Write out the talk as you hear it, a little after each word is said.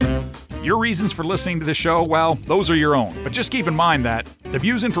Your reasons for listening to the show, well, those are your own. But just keep in mind that the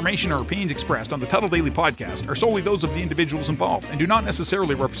views, information, or opinions expressed on the Tuttle Daily Podcast are solely those of the individuals involved and do not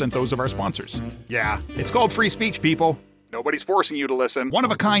necessarily represent those of our sponsors. Yeah, it's called free speech, people. Nobody's forcing you to listen.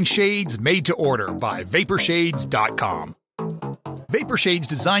 One-of-a-kind shades made to order by Vaporshades.com. Vaporshades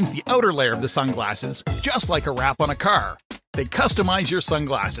designs the outer layer of the sunglasses just like a wrap on a car. They customize your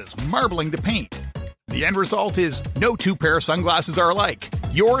sunglasses, marbling the paint. The end result is no two pair of sunglasses are alike.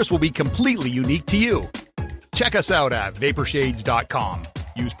 Yours will be completely unique to you. Check us out at Vaporshades.com.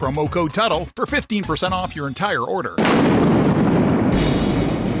 Use promo code Tuttle for 15% off your entire order.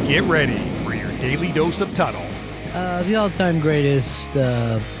 Get ready for your daily dose of Tuttle. The all-time greatest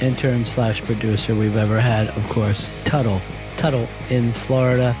intern/producer we've ever had, of course, Tuttle. Tuttle in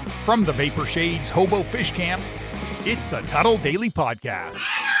Florida. From the Vapor Shades Hobo Fish Camp, it's the Tuttle Daily Podcast.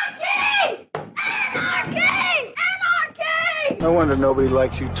 Anarchy! Anarchy! Anarchy! No wonder nobody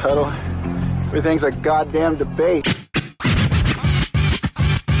likes you, Tuttle. Everything's a goddamn debate.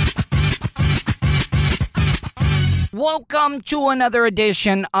 Welcome to another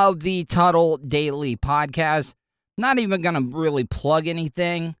edition of the Tuttle Daily Podcast. Not even going to really plug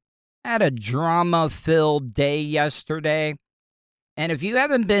anything. Had a drama-filled day yesterday. And if you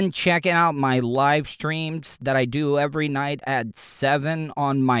haven't been checking out my live streams that I do every night at 7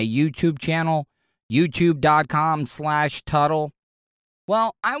 on my YouTube channel, youtube.com/Tuttle.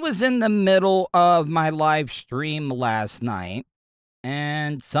 Well, I was in the middle of my live stream last night,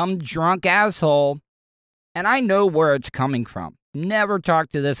 and some drunk asshole, and I know where it's coming from. Never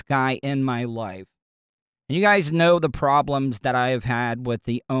talked to this guy in my life. And you guys know the problems that I have had with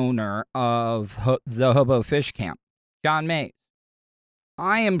the owner of the Hobo Fish Camp, John Mays.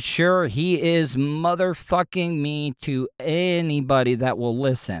 I am sure he is motherfucking me to anybody that will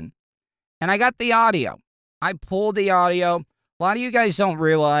listen. And I got the audio. I pulled the audio. A lot of you guys don't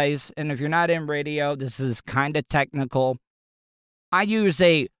realize, and if you're not in radio, this is kind of technical. I use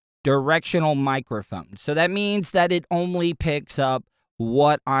a directional microphone. So that means that it only picks up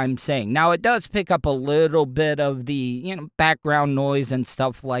what I'm saying. Now, it does pick up a little bit of the, background noise and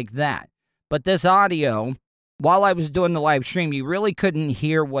stuff like that. But this audio, while I was doing the live stream, you really couldn't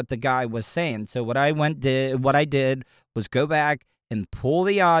hear what the guy was saying. So what I did was go back and pull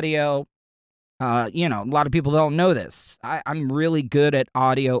the audio. A lot of people don't know this. I'm really good at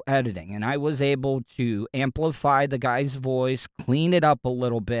audio editing, and I was able to amplify the guy's voice, clean it up a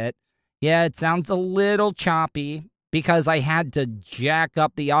little bit. Yeah, it sounds a little choppy because I had to jack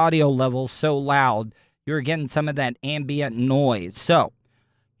up the audio level so loud. You're getting some of that ambient noise. So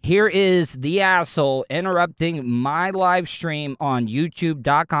here is the asshole interrupting my live stream on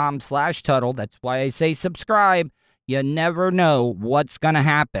youtube.com/Tuttle. That's why I say subscribe. You never know what's going to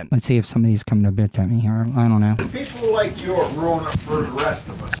happen. Let's see if somebody's coming to bitch at me here. I don't know. People like you are ruining it for the rest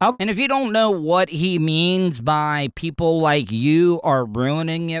of us. Oh, and if you don't know what he means by people like you are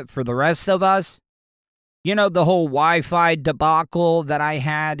ruining it for the rest of us, you know the whole Wi-Fi debacle that I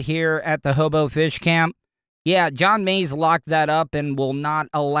had here at the Hobo Fish Camp? Yeah, John Mays locked that up and will not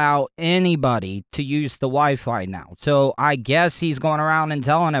allow anybody to use the Wi-Fi now. So I guess he's going around and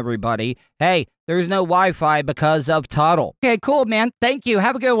telling everybody, hey, there's no Wi-Fi because of Tuttle. Okay, cool, man. Thank you.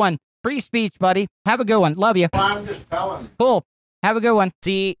 Have a good one. Free speech, buddy. Have a good one. Love you. Well, I'm just telling. Cool. Have a good one.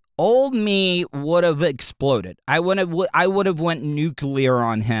 See, old me would have exploded. I would have went nuclear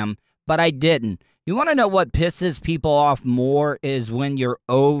on him, but I didn't. You want to know what pisses people off more is when you're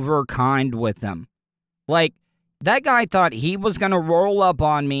over kind with them. Like, that guy thought he was going to roll up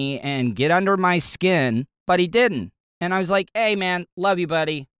on me and get under my skin, but he didn't. And I was like, hey, man, love you,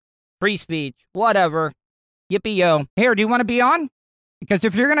 buddy. Free speech, whatever. Yippee-yo. Here, do you want to be on? Because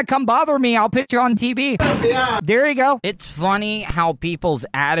if you're going to come bother me, I'll put you on TV. Yeah. There you go. It's funny how people's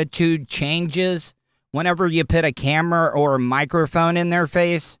attitude changes whenever you put a camera or a microphone in their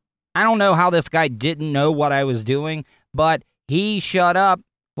face. I don't know how this guy didn't know what I was doing, but he shut up.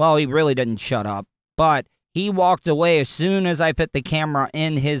 Well, he really didn't shut up, but he walked away as soon as I put the camera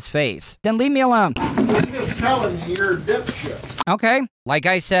in his face. Then leave me alone. I'm just telling you, you're a dipshit. Okay. Like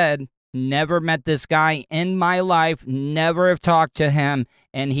I said, never met this guy in my life, never have talked to him,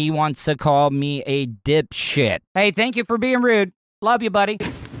 and he wants to call me a dipshit. Hey, thank you for being rude. Love you, buddy.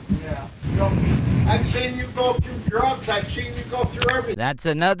 Yeah. I've seen you go through drugs. I've seen you go through everything. That's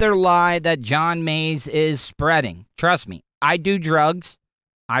another lie that John Mays is spreading. Trust me, I do drugs.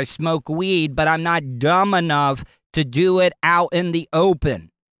 I smoke weed, but I'm not dumb enough to do it out in the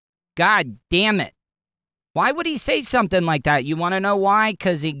open. God damn it. Why would he say something like that? You want to know why?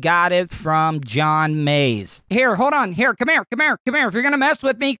 Because he got it from John Mays. Here, hold on. Here, come here. If you're going to mess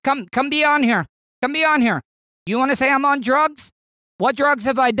with me, come be on here. Come be on here. You want to say I'm on drugs? What drugs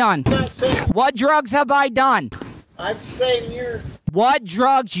have I done? I'm not saying, What drugs have I done? I'm saying you're. What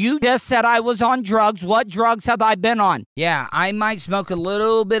drugs? You just said I was on drugs. What drugs have I been on? Yeah, I might smoke a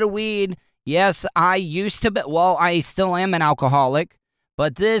little bit of weed. Yes, I used to be. Well, I still am an alcoholic.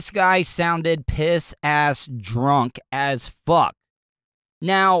 But this guy sounded piss-ass drunk as fuck.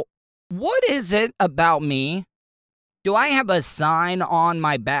 Now, what is it about me? Do I have a sign on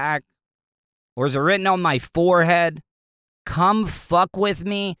my back? Or is it written on my forehead? Come fuck with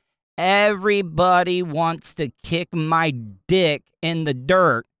me. Everybody wants to kick my dick in the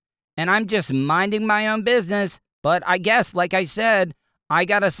dirt. And I'm just minding my own business. But I guess, like I said, I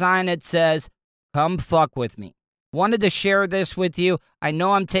got a sign that says, come fuck with me. Wanted to share this with you. I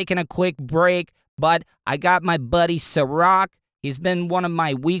know I'm taking a quick break, but I got my buddy Ciroc. He's been one of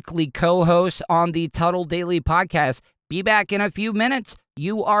my weekly co-hosts on the Tuttle Daily Podcast. Be back in a few minutes.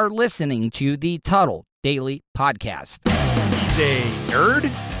 You are listening to the Tuttle Daily Podcast. He's a nerd,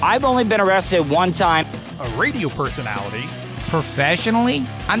 I've only been arrested one time. a radio personality, Professionally,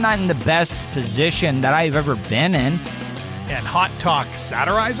 I'm not in the best position that I've ever been in. and hot talk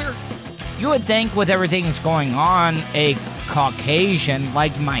satirizer. You would think with everything that's going on, a Caucasian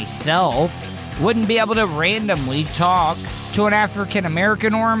like myself wouldn't be able to randomly talk to an African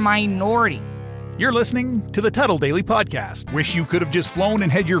American or a minority. You're listening to the Tuttle Daily Podcast. Wish you could have just flown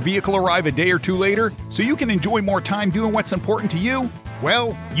and had your vehicle arrive a day or two later so you can enjoy more time doing what's important to you?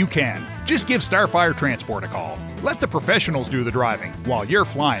 Well, you can. Just give Starfire Transport a call. Let the professionals do the driving while you're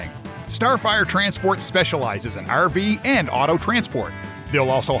flying. Starfire Transport specializes in RV and auto transport. They'll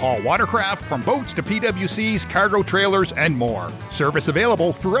also haul watercraft from boats to PWCs, cargo trailers, and more. Service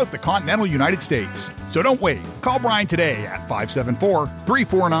available throughout the continental United States. So don't wait. Call Brian today at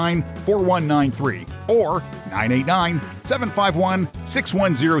 574-349-4193 or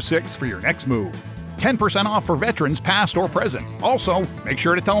 989-751-6106 for your next move. 10% off for veterans past or present. Also, make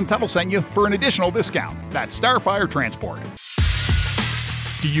sure to tell them Tuttle sent you for an additional discount. That's Starfire Transport.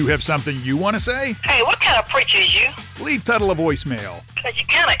 Do you have something you want to say? Hey, what kind of preacher is you? Leave Tuttle a voicemail, Cause you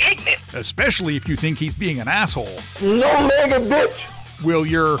kind of ignorant. especially if you think he's being an asshole. No-legged bitch. Will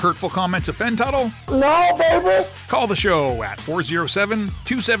your hurtful comments offend Tuttle? No, baby. Call the show at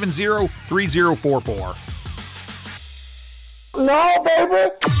 407-270-3044. No,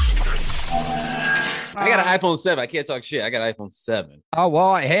 baby. I got an iPhone 7. I can't talk shit. I got an iPhone 7. Oh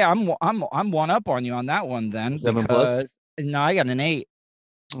well, hey, I'm one up on you on that one then. 7 plus? No, I got an 8.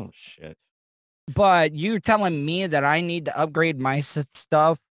 Oh shit. But you're telling me that I need to upgrade my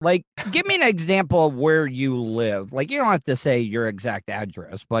stuff? Like, give me an example of where you live. Like, you don't have to say your exact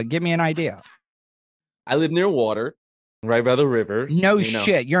address, but give me an idea. I live near water, right by the river. No you know.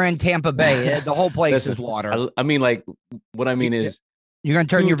 shit. You're in Tampa Bay. The whole place Listen, is water. I mean, like, what I mean is You're gonna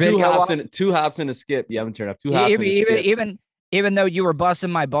turn your two video hops off? and two hops and a skip. You haven't turned off 2 hops and a skip. Even though you were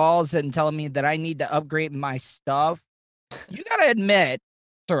busting my balls and telling me that I need to upgrade my stuff, you gotta admit,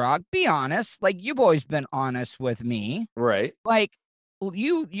 Ciroc, be honest. Like, you've always been honest with me. Right. Like,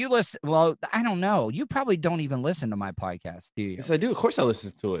 you listen. Well, I don't know. You probably don't even listen to my podcast, do you? Yes, I do. Of course, I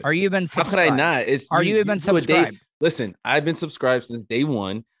listen to it. Are you even How subscribed? could I not? Are you even do a day- subscribed? Listen, I've been subscribed since day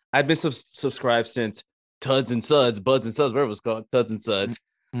one. I've been subscribed since Tuds and Suds, Buds and Suds, whatever it was called, Tuds and Suds.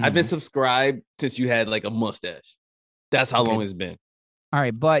 I've been subscribed since you had like a mustache. That's how long it's been. All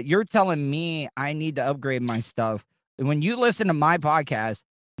right, but you're telling me I need to upgrade my stuff. When you listen to my podcast,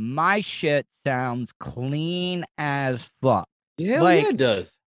 my shit sounds clean as fuck. Hell Like- yeah, it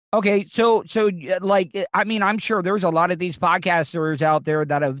does. Okay, so like, I mean, I'm sure there's a lot of these podcasters out there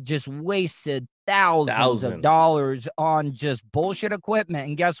that have just wasted thousands of Thousands. dollars on just bullshit equipment,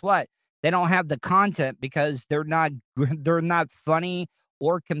 and guess what? They don't have the content because they're not funny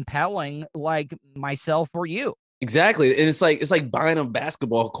or compelling like myself or you. Exactly. And it's like buying a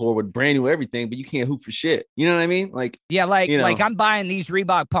basketball court with brand new everything, but you can't hoop for shit. You know what I mean? Like, Yeah, like You know. like I'm buying these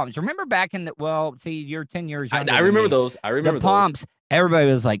Reebok pumps. Remember back in the see, you're 10 years I younger remember than me. those. I remember The pumps. Everybody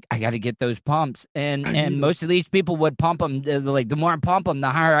was like, I got to get those pumps, and most of these people would pump them. Like, the more I pump them, the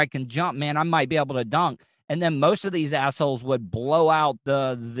higher I can jump. Man, I might be able to dunk. And then most of these assholes would blow out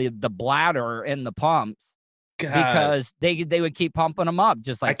the bladder in the pumps God, because they would keep pumping them up,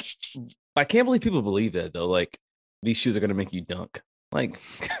 just like. I can't believe people believe that though. Like, these shoes are gonna make you dunk. Like,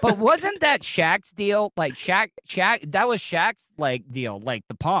 But wasn't that Shaq's deal? Like Shaq, that was Shaq's like deal, like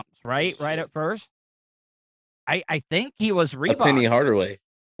the pumps, right? Right at first. I think he was a Reebok. Penny Hardaway.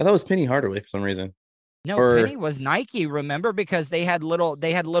 I thought it was Penny Hardaway for some reason. No, or- Penny was Nike. Remember, because they had little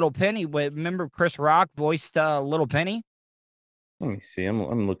Penny. Remember Chris Rock voiced Little Penny. Let me see. I'm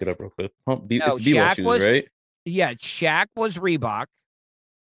gonna look it up real quick. No, It's the B-ball Shaq shoes, was- right? Yeah, Shaq was Reebok.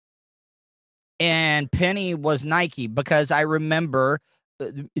 and Penny was Nike because I remember.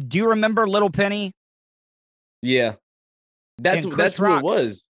 Do you remember Little Penny? Yeah, that's And Chris who Rock. it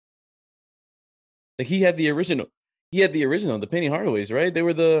was. Like he had the original. He had the original, the Penny Hardaways, right? They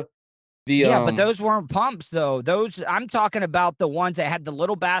were the Yeah, but those weren't pumps though. Those I'm talking about the ones that had the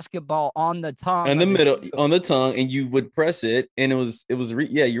little basketball on the tongue. in the of middle shoe. on the tongue, and you would press it, and it was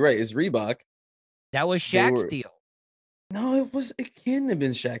yeah, you're right. It's Reebok. That was They Shaq were- Steele. No, it couldn't have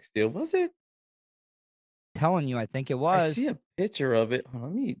been Shaq Steele, was it? Telling you, I think it I was. see a picture of it. Hold on,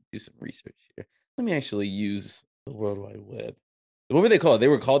 let me do some research here. Let me actually use the World Wide Web. What were they called? They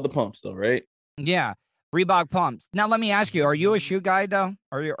were called the pumps, though, right? Yeah, Reebok pumps. Now let me ask you: are you a shoe guy though?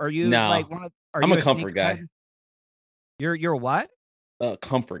 Are you No, like one of? Are I'm you a comfort guy. sneakerhead? You're what?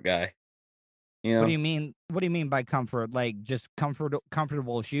 Comfort guy. You know? What do you mean? What do you mean by comfort? Like just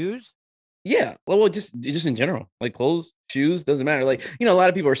comfortable shoes? Yeah. Well, just in general, like clothes, shoes, doesn't matter. Like, a lot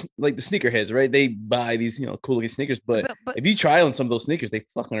of people are like the sneakerheads, right? They buy these, cool looking sneakers, but But if you try on some of those sneakers, they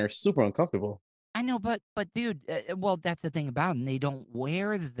fucking are super uncomfortable. I know, but dude, well, that's the thing about them. They don't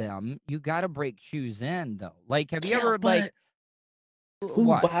wear them. You got to break shoes in though. Like, have you ever like who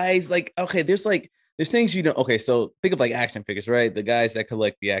what? buys okay, there's things okay, so think of like action figures, right? The guys that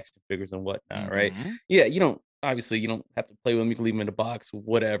collect the action figures and whatnot, right? Mhm. Yeah, you don't have to play with them, you can leave them in a box,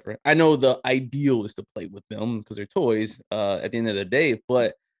 whatever. I know the ideal is to play with them because they're toys at the end of the day,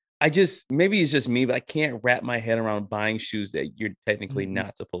 but maybe it's just me, but I can't wrap my head around buying shoes that you're technically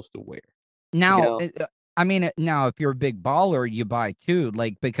not supposed to wear. Now, I mean, now if you're a big baller, you buy two,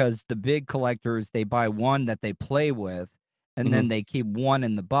 like because the big collectors they buy one that they play with, and then they keep one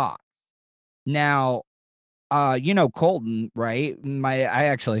in the box. Now, Colton, right? I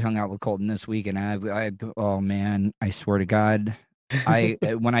actually hung out with Colton this week, and oh man, I swear to God,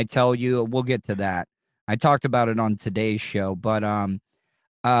 when I tell you, we'll get to that. I talked about it on today's show, but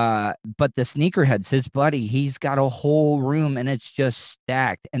the sneakerheads, his buddy, he's got a whole room and it's just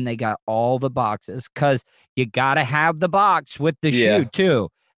stacked, and they got all the boxes because you gotta have the box with the shoe too.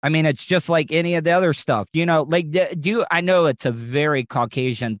 I mean, it's just like any of the other stuff, like I know it's a very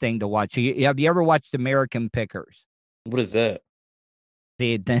Caucasian thing to watch. Have you ever watched American Pickers? What is that?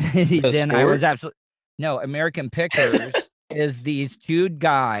 See, then I was absolutely no. American Pickers is these two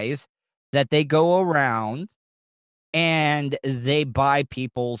guys that they go around and they buy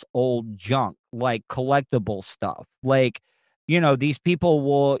people's old junk, like collectible stuff. Like, these people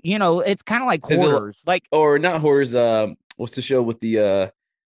will, it's kind of like hoarders, or not hoarders. What's the show with the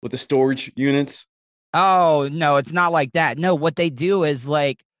storage units? Oh, no, it's not like that. No, what they do is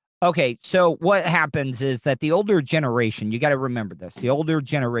like, okay, so what happens is that the older generation, you got to remember this, the older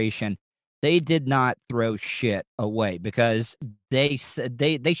generation, they did not throw shit away because they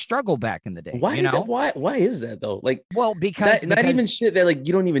struggled back in the day. Why? Why is that though? Like, well, because not even shit that like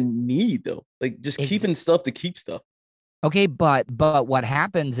you don't even need though. Like just keeping stuff to keep stuff. Okay, but what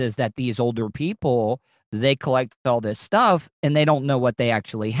happens is that these older people, they collect all this stuff and they don't know what they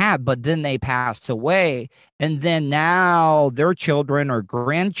actually have, but then they pass away, and then now their children or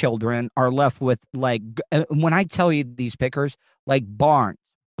grandchildren are left with like when I tell you these pickers, like Barnes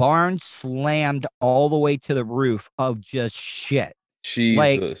slammed all the way to the roof of just shit. Jesus.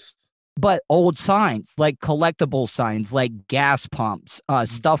 Like, but old signs, like collectible signs, like gas pumps,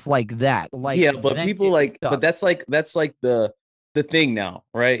 stuff like that. Like, yeah, but people like, stuff. but that's like the thing now,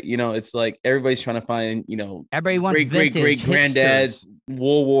 right? It's like everybody's trying to find, everybody wants great granddad's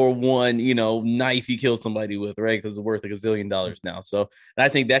World War I, knife he killed somebody with, right? Because it's worth like $1 zillion now. So, and I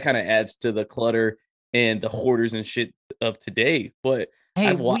think that kind of adds to the clutter and the hoarders and shit of today. But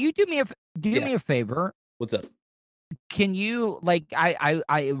hey, will you do me a favor? What's up? Can you like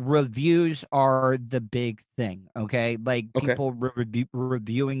I reviews are the big thing, okay? Like people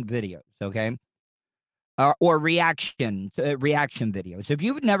reviewing videos, okay? Or reaction videos. If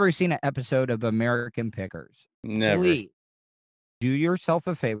you've never seen an episode of American Pickers, please do yourself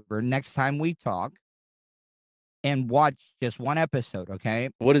a favor next time we talk and watch just one episode, okay?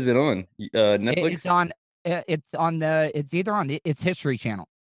 What is it on? Netflix? It's either on it's History Channel.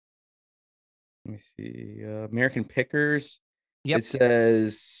 Let me see. American Pickers. Yep. It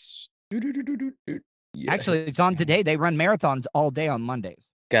says. Yeah. Actually, it's on today. They run marathons all day on Mondays.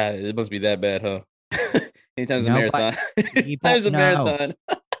 God, it must be that bad, huh? Anytime's a marathon. Anytime's a marathon.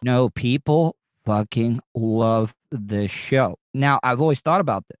 No, people fucking love this show. Now, I've always thought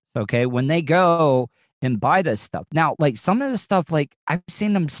about this, okay? When they go and buy this stuff. Now, like some of the stuff, like I've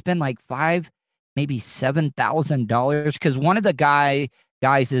seen them spend like $5,000, maybe $7,000 because one of the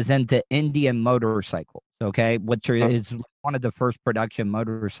guys is into Indian motorcycles, okay, which is one of the first production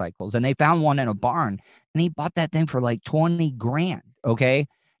motorcycles, and they found one in a barn, and he bought that thing for like 20 grand. Okay,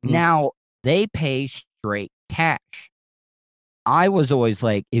 now they pay straight cash. I was always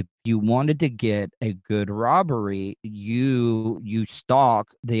like, if you wanted to get a good robbery, you stalk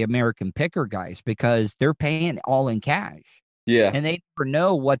the American Picker guys because they're paying all in cash Yeah. and they never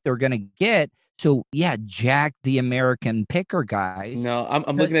know what they're gonna get. So yeah, jack the American Picker guys. No,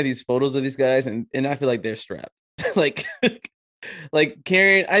 I'm looking at these photos of these guys, and I feel like they're strapped. like like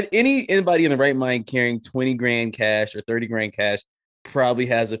carrying anybody in the right mind carrying 20 grand cash or 30 grand cash probably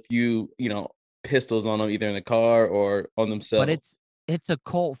has a few, pistols on them either in the car or on themselves. But it's a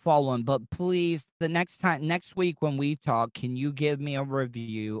cult following. But please, the next week when we talk, can you give me a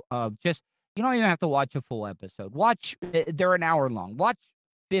review of just, you don't even have to watch a full episode. They're an hour long. Watch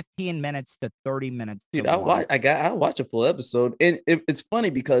 15 minutes to 30 minutes. Dude, I'll watch a full episode. And it's funny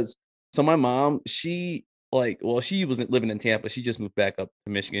because so my mom, she wasn't living in Tampa. She just moved back up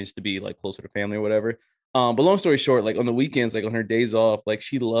to Michigan just to be like closer to family or whatever. But long story short, like on the weekends, like on her days off, like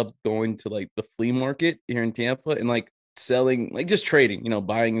she loved going to like the flea market here in Tampa and like selling, like just trading,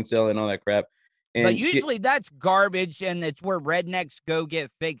 buying and selling all that crap. And but usually that's garbage, and it's where rednecks go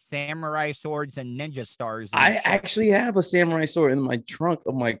get fake samurai swords and ninja stars. I actually have a samurai sword in my trunk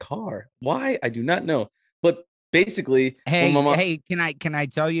of my car. Why? I do not know. But basically, hey, can I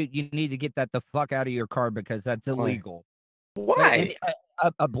tell you, you need to get that the fuck out of your car because that's illegal. Why?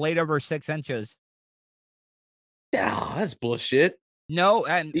 A blade over 6 inches. Oh, that's bullshit. No,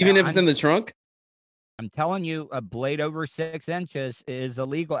 and even if it's in the trunk. I'm telling you, a blade over 6 inches is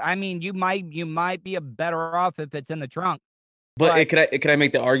illegal. I mean, you might be better off if it's in the trunk. But could I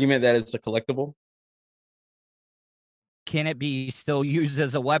make the argument that it's a collectible? Can it be still used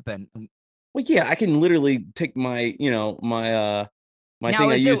as a weapon? Well, yeah, I can literally take my, my Now,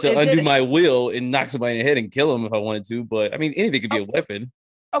 thing I use to undo my wheel and knock somebody in the head and kill them if I wanted to. But I mean, anything could be a weapon.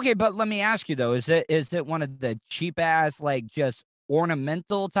 Okay, but let me ask you though: is it one of the cheap ass, like just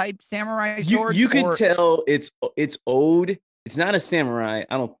ornamental type samurai swords? You could tell it's old. It's not a samurai.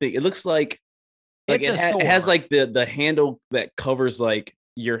 I don't think it looks like it has like the handle that covers like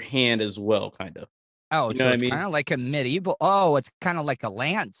your hand as well, kind of. Oh, you know what I mean? Kind of like a medieval. Oh, it's kind of like a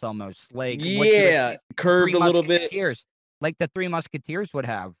lance almost. Like curved a little bit, like the Three Musketeers would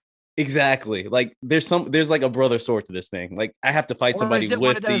have. Exactly. Like there's like a brother sword to this thing. Like I have to fight somebody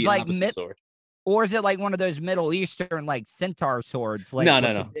with the opposite sword. Or is it like one of those Middle Eastern like centaur swords? Like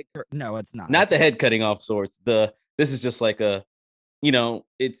no, it's not. Not the head cutting off swords. This is just like a,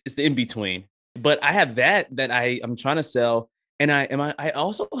 it's the in between. But I have that I'm trying to sell, and I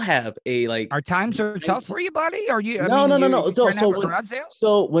also have a like. Our times are tough for you, buddy. Are you? No.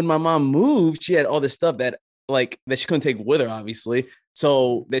 So when my mom moved, she had all this stuff that she couldn't take with her, obviously.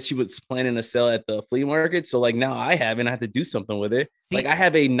 So that she was planning to sell at the flea market. So like now I have to do something with it. Like I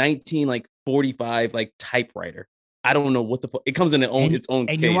have a 1945 typewriter. I don't know what it comes in its own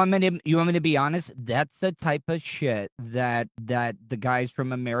case. You want me to be honest? That's the type of shit that the guys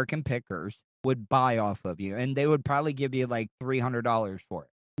from American Pickers would buy off of you, and they would probably give you like $300 for it.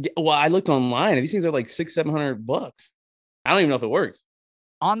 Yeah, well, I looked online, and these things are like $600-700. I don't even know if it works.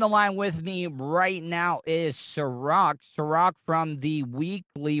 On the line with me right now is Ciroc. Ciroc from the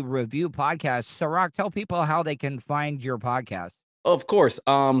Weekly Review podcast. Ciroc, tell people how they can find your podcast. Of course,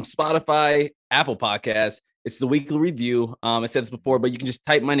 Spotify, Apple Podcasts. It's the Weekly Review. I said this before, but you can just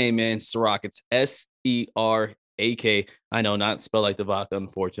type my name in, Ciroc. It's SERAK. I know, not spelled like the vodka,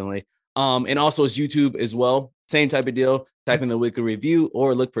 unfortunately. And also it's YouTube as well. Same type of deal. Type in the Weekly Review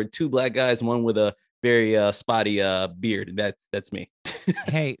or look for two black guys, one with a very spotty beard. That's me.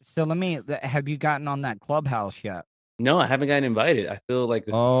 Hey, so have you gotten on that Clubhouse yet? No, I haven't gotten invited. I feel like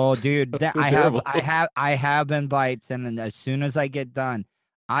dude, I have invites, and as soon as I get done,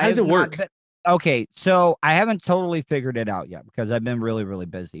 how does it work? Okay, so I haven't totally figured it out yet because I've been really, really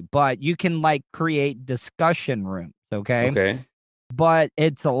busy. But you can create discussion rooms, okay? Okay. But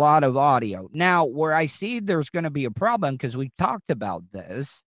it's a lot of audio. Now, where I see there's going to be a problem, because we talked about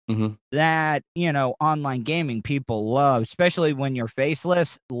this, that, online gaming people love, especially when you're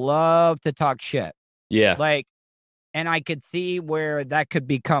faceless, love to talk shit. Yeah. And I could see where that could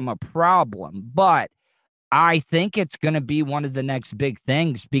become a problem. But I think it's going to be one of the next big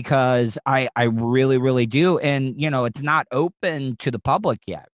things because I really, really do. And, it's not open to the public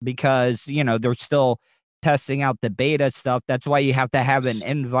yet because, they're still testing out the beta stuff. That's why you have to have an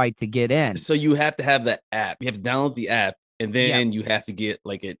invite to get in. So you have to have the app. You have to download the app, and then you have to get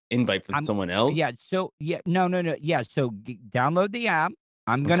an invite from someone else. Yeah. So no. Yeah. So download the app.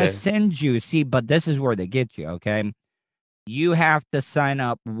 I'm going to send you. See, but this is where they get you. Okay. You have to sign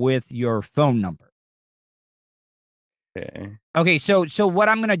up with your phone number. Okay. So what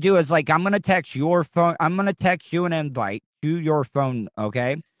I'm going to do is I'm going to text your phone. I'm going to text you an invite to your phone.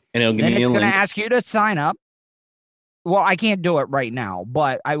 Okay. And it'll give Then me it's a going to link. ask you to sign up. Well, I can't do it right now,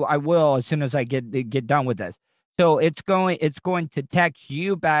 but I will as soon as I get done with this. So it's going to text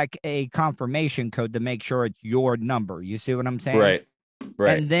you back a confirmation code to make sure it's your number. You see what I'm saying? Right.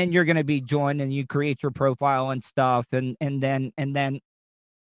 Right. And then you're going to be joined, and you create your profile and stuff, and then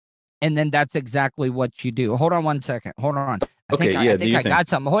that's exactly what you do. Hold on one second. Hold on. I think I got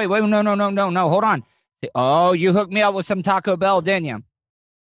something. Wait, no. Hold on. Oh, you hooked me up with some Taco Bell, didn't you?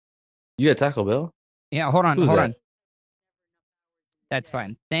 You got Taco Bell? Yeah, hold on. Who's hold that? on. That's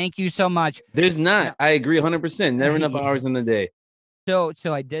fine. Thank you so much. There's not. I agree 100%. Never enough hours in the day. So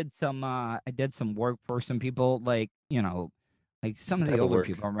I did some work for some people, like, you know, like some of the Type of older work?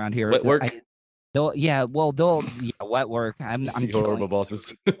 people around here. Wet work? They'll wet work. I'm See killing, horrible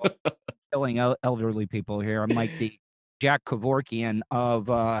bosses. killing elderly people here. I'm like the Jack Kevorkian of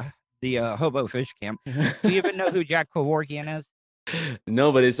the hobo fish camp. Do you even know who Jack Kevorkian is?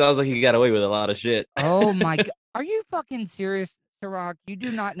 No, but it sounds like he got away with a lot of shit. Oh my god. Are you fucking serious, Tarak? You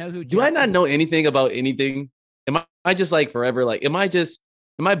do not know who Do I not know anything about anything? Am I just like forever? Like, am I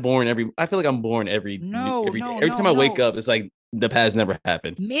born I feel like I'm born every day. Every time I wake up, it's like the past never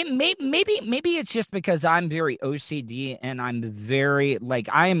happened. Maybe it's just because I'm very OCD and I'm very, like,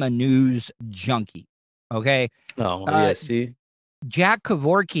 I am a news junkie. Okay. Oh, yeah. See, Jack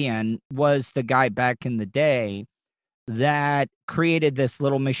Kevorkian was the guy back in the day that created this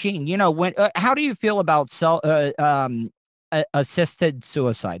little machine. You know, when how do you feel about assisted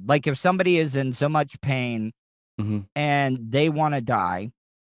suicide? Like, if somebody is in so much pain and they want to die,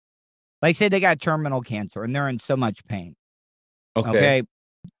 like, say they got terminal cancer and they're in so much pain. Okay.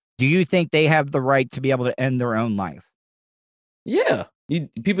 Do you think they have the right to be able to end their own life? Yeah.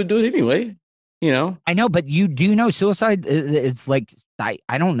 People do it anyway. You know. I know, but you do know suicide. It's like, I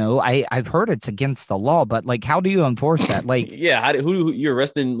don't know. I've heard it's against the law, but like, how do you enforce that? Like, yeah, who you're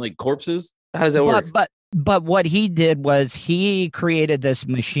arresting, like, corpses? How does that work? But what he did was he created this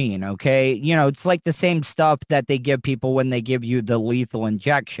machine. Okay, you know, it's like the same stuff that they give people when they give you the lethal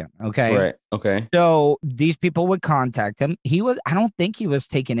injection. Okay, right. Okay. So these people would contact him. I don't think he was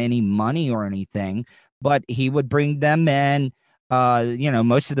taking any money or anything, but he would bring them in. You know,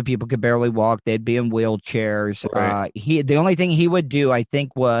 most of the people could barely walk. They'd be in wheelchairs. Right. The only thing he would do, I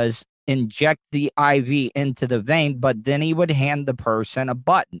think, was inject the IV into the vein, but then he would hand the person a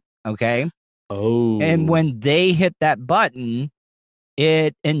button. Okay. Oh. And when they hit that button,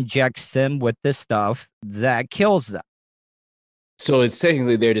 it injects them with the stuff that kills them. So it's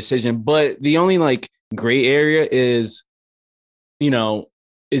technically their decision, but the only, like, gray area is, you know,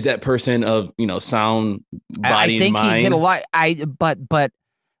 is that person of, you know, sound body and mind. I think he did a lot. But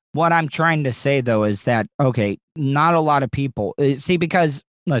what I'm trying to say, though, is that, okay, not a lot of people see, because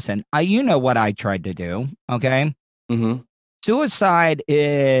listen, you know what I tried to do. Okay. Mm-hmm. Suicide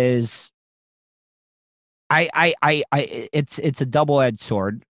is, it's a double-edged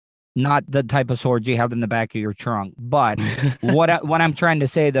sword, not the type of sword you have in the back of your trunk. But what I'm trying to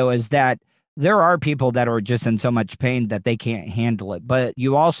say, though, is that there are people that are just in so much pain that they can't handle it. But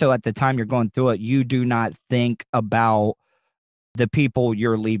you also, at the time you're going through it, you do not think about the people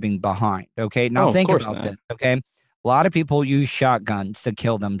you're leaving behind. Okay. Now think about this. Okay. A lot of people use shotguns to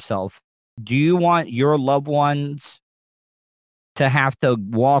kill themselves. Do you want your loved ones to have to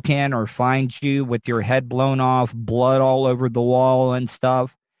walk in or find you with your head blown off, blood all over the wall and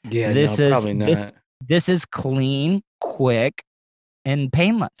stuff? Yeah, probably not. This is clean, quick, and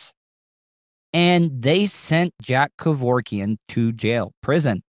painless. And they sent Jack Kevorkian to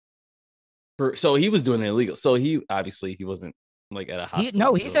prison. So he was doing it illegal. So he wasn't, like, at a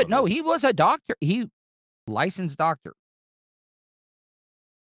hospital. He was a doctor. Licensed doctor.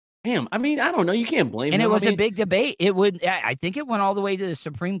 Damn, I mean, I don't know. You can't blame him. And it was a big debate. I think it went all the way to the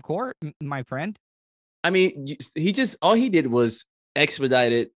Supreme Court, my friend. I mean, all he did was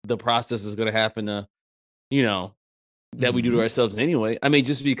expedited the process is going to happen to, you know, that we do to ourselves anyway. I mean,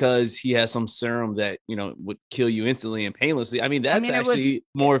 just because he has some serum that, you know, would kill you instantly and painlessly. I mean, that's actually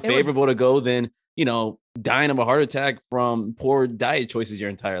more favorable to go than, you know, dying of a heart attack from poor diet choices your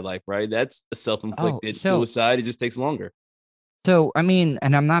entire life, right? That's a self-inflicted suicide. It just takes longer. So, I mean,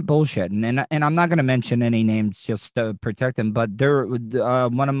 and I'm not bullshitting, and I'm not going to mention any names just to protect them, but they're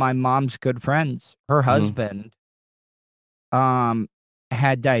one of my mom's good friends, her husband,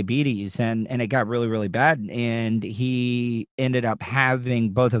 had diabetes, and it got really, really bad, and he ended up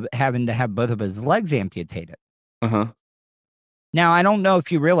having to have both of his legs amputated. Now, I don't know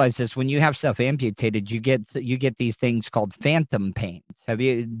if you realize this. When you have stuff amputated, you get these things called phantom pains.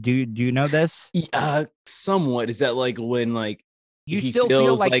 Do you know this? Somewhat. Is that like when, like, you still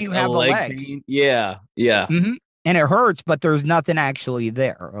feel like you have a leg pain? Yeah. Mm-hmm. and it hurts, but there's nothing actually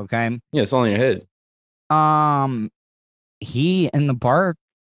there. Okay. Yeah, it's all in your head. He in the park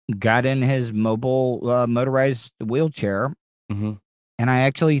got in his mobile motorized wheelchair. Mm-hmm. And I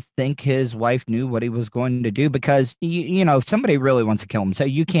actually think his wife knew what he was going to do because, if somebody really wants to kill him, so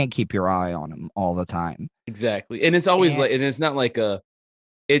you can't keep your eye on him all the time. Exactly. And it's always like, and it's not like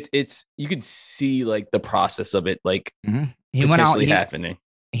it's you could see like the process of it, like he went out happening.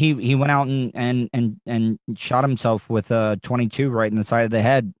 He went out and shot himself with a 22 right in the side of the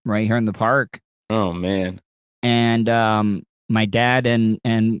head right here in the park. Oh man. And my dad and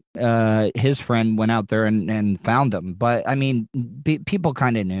his friend went out there and found him. But I mean, people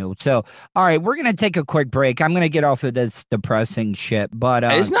kind of knew. So, all right, we're gonna take a quick break. I'm gonna get off of this depressing shit. But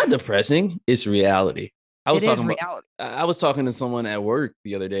it's not depressing. It's reality. I was talking to someone at work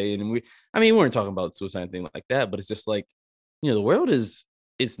the other day, and we weren't talking about suicide or anything like that. But it's just like, the world is.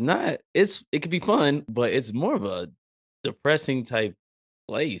 It could be fun, but it's more of a depressing type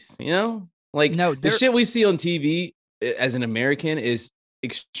place. Like the shit we see on TV as an American is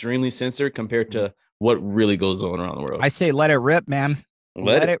extremely censored compared to what really goes on around the world. I say let it rip, man.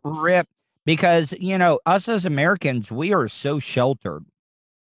 Let it rip. Because, us as Americans, we are so sheltered.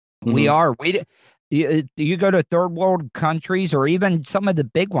 Mm-hmm. We are. You go to third world countries or even some of the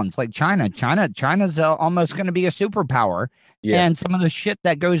big ones like China. China's almost going to be a superpower. Yeah. And some of the shit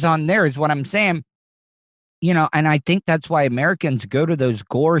that goes on there is what I'm saying. And I think that's why Americans go to those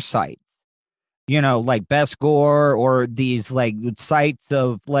gore sites. Like Best Gore or these like sites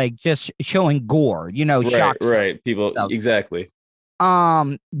of like just showing gore, shock. Right. People. Stuff. Exactly.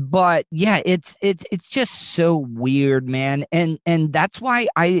 But yeah, it's just so weird, man. And that's why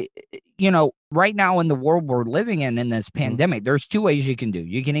right now in the world we're living in this pandemic, there's two ways you can do.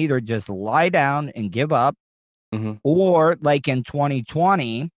 You can either just lie down and give up, or like in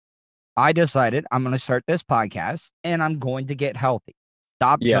 2020, I decided I'm going to start this podcast and I'm going to get healthy,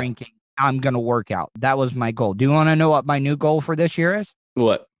 stop drinking. I'm going to work out. That was my goal. Do you want to know what my new goal for this year is?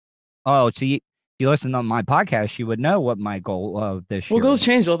 What? Oh, so you listen to my podcast, you would know what my goal of this year. Well, goals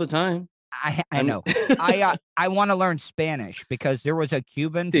change all the time. I know. I want to learn Spanish because there was a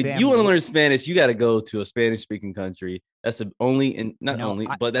Cuban family. You want to learn Spanish, you got to go to a Spanish-speaking country. That's the only,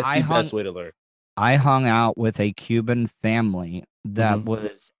 but that's the best way to learn. I hung out with a Cuban family that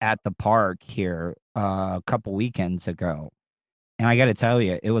was at the park here a couple weekends ago. And I got to tell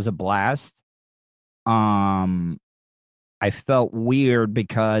you, it was a blast. I felt weird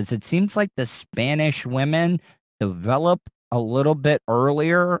because it seems like the Spanish women develop a little bit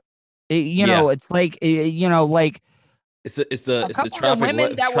earlier. It's like, like it's the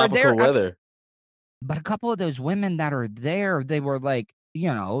tropical weather. But a couple of those women that are there, they were like,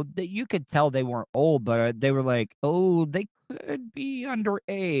 that you could tell they weren't old, but they were like, oh, they could be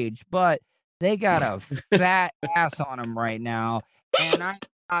underage, but they got a fat ass on them right now. And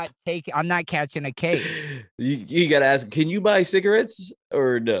I'm not catching a case. You gotta ask, can you buy cigarettes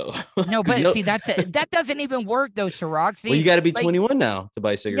or no? No, but see, that doesn't even work though, Ciroc. Well, you gotta be 21 now to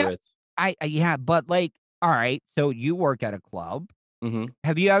buy cigarettes. But like, all right, so you work at a club.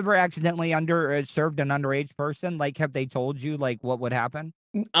 Have you ever accidentally served an underage person? Like, have they told you like what would happen?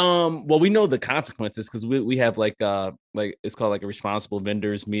 Well, we know the consequences because we have like it's called like a responsible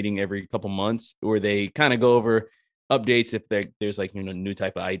vendors meeting every couple months where they kind of go over updates if there's like new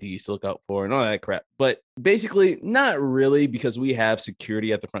type of IDs to look out for and all that crap. But basically, not really, because we have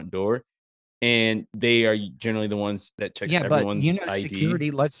security at the front door, and they are generally the ones that checks everyone's ID.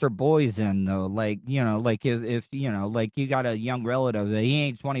 Security lets their boys in though. Like like if like you got a young relative that he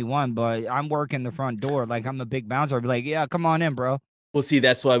ain't 21, but I'm working the front door, like I'm a big bouncer. I'd be like, yeah, come on in, bro. Well, see,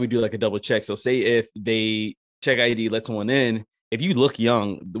 that's why we do like a double check. So say if they check ID, let someone in. If you look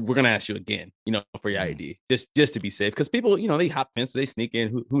young, we're gonna ask you again, for your ID, just to be safe. Because people, they hop fences, they sneak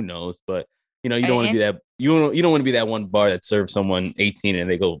in. Who knows? But you don't want to be that. You don't want to be that one bar that serves someone 18 and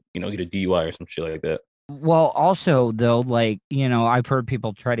they go, get a DUI or some shit like that. Well, also though, like I've heard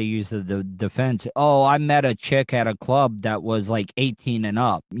people try to use the defense. Oh, I met a chick at a club that was like 18 and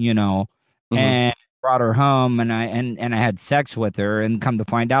up, and brought her home, and I had sex with her, and come to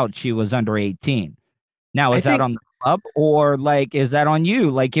find out she was under 18. Now, is that on the club, or like is that on you?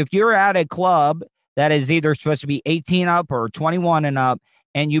 Like if you're at a club that is either supposed to be 18 up or 21 and up,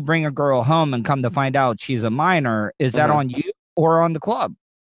 and you bring a girl home and come to find out she's a minor, is that on you or on the club?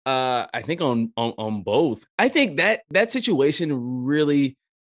 I think on both. I think that situation really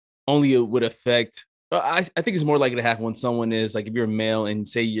only would affect. I think it's more likely to happen when someone is like, if you're a male and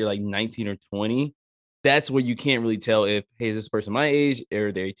say you're like 19 or 20. That's where you can't really tell if, hey, is this person my age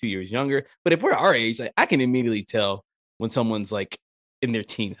or they're 2 years younger? But if we're our age, like, I can immediately tell when someone's like in their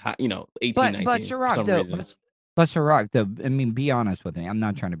teens, 18, 19. But Ciroc, Buster Rock, I mean, be honest with me. I'm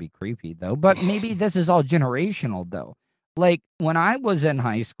not trying to be creepy though, but maybe this is all generational though. Like when I was in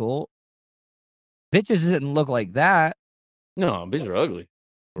high school, bitches didn't look like that. No, bitches are ugly.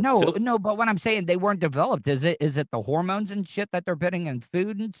 Or No, filthy. no, but when I'm saying they weren't developed, is it the hormones and shit that they're putting in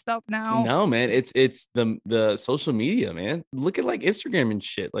food and stuff now? No, man, it's the social media, man. Look at like Instagram and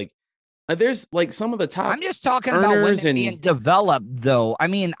shit. Like, there's like some of the top I'm just talking about earners women being developed, though. I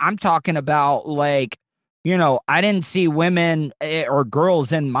mean, I'm talking about like, I didn't see women or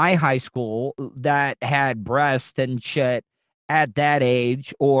girls in my high school that had breasts and shit at that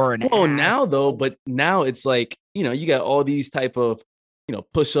age or an Well, ass. now though, but now it's like, you got all these type of,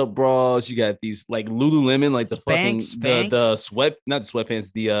 push-up bras. You got these like Lululemon, like the Spanx, fucking the sweat, not the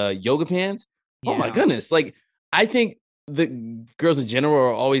sweatpants, the yoga pants. Oh my Yeah. goodness. Like, I think the girls in general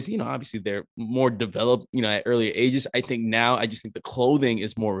are always, obviously they're more developed, at earlier ages. I think now I just think the clothing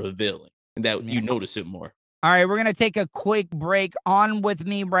is more revealing and that you Yeah. notice it more. All right, we're going to take a quick break. On with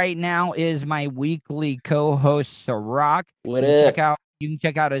me right now is my weekly co-host, Ciroc. What You can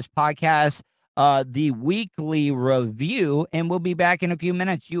check out his podcast, The Weekly Review, and we'll be back in a few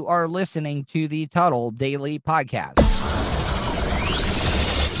minutes. You are listening to the Tuttle Daily Podcast.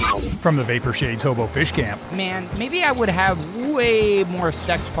 From the Vapor Shades Hobo Fish Camp. Man, maybe I would have way more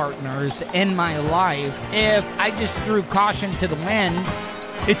sex partners in my life if I just threw caution to the wind.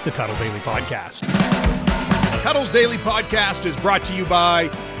 It's the Tuttle Daily Podcast. Tuttle's Daily Podcast is brought to you by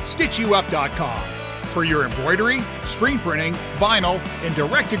StitchYouUp.com. For your embroidery, screen printing, vinyl, and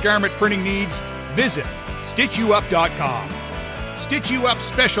direct-to-garment printing needs, visit StitchYouUp.com. Stitch You Up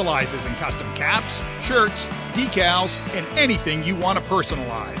specializes in custom caps, shirts, decals, and anything you want to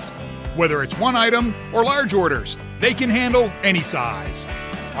personalize. Whether it's one item or large orders, they can handle any size.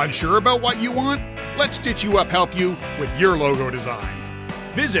 Unsure about what you want? Let Stitch You Up help you with your logo design.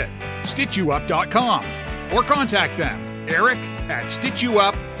 Visit StitchYouUp.com or contact them, Eric at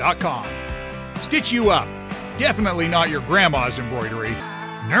StitchYouUp.com. Stitch You Up, definitely not your grandma's embroidery.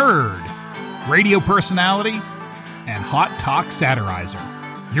 Nerd, radio personality, and hot talk satirizer.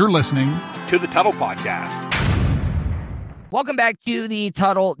 You're listening to the Tuttle Podcast. Welcome back to the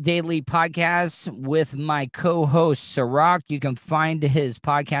Tuttle Daily Podcast with my co-host, Ciroc. You can find his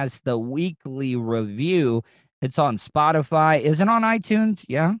podcast, The Weekly Review. It's on Spotify. Is it on iTunes?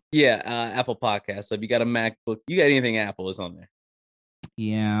 Yeah? Yeah, Apple Podcast. So if you got a MacBook, you got anything Apple is on there.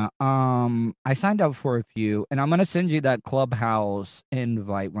 Yeah. I signed up for a few, and I'm going to send you that Clubhouse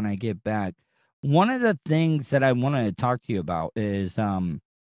invite when I get back. One of the things that I wanted to talk to you about is, do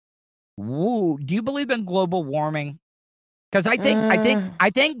you believe in global warming? Because I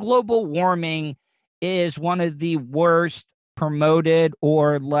think global warming is one of the worst promoted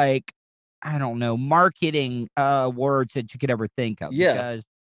or like, I don't know, marketing words that you could ever think of. Yeah.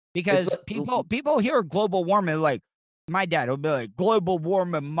 Because It's like- people hear global warming like, my dad will be like, global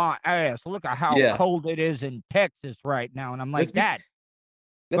warming my ass. Look at how Yeah. cold it is in Texas right now. And I'm like, That's be- Dad,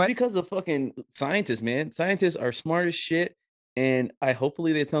 That's What? because of fucking scientists, man. Scientists are smart as shit, and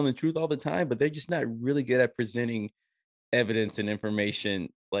hopefully they're telling the truth all the time, but they're just not really good at presenting evidence and information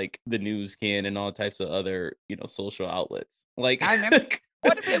like the news can and all types of other, social outlets. Like, I never-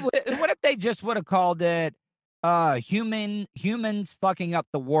 what if they just would have called it humans fucking up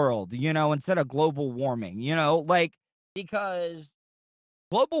the world, instead of global warming, like, because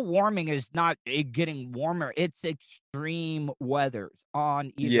global warming is not getting warmer, it's extreme weathers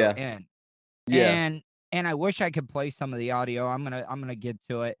on either Yeah. end. yeah, And I wish I could play some of the audio. I'm gonna get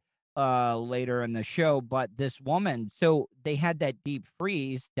to it later in the show. But this woman, so they had that deep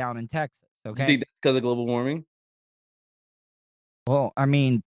freeze down in Texas. you Okay. think that's because of global warming? Well, I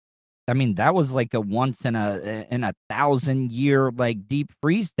mean that was like a once in a 1,000-year like deep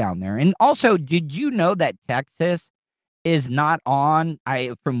freeze down there. And also, did you know that Texas is not on?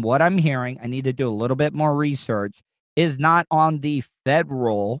 From what I'm hearing, I need to do a little bit more research. Is not on the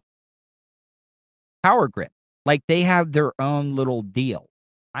federal power grid. Like they have their own little deal.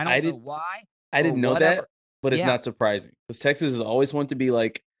 I don't know why. I didn't know whatever. that, but it's Yeah. not surprising because Texas has always wanted to be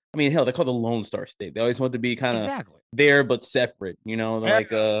like, I mean, hell, they call the Lone Star State. They always want to be kind of Exactly. there but separate, like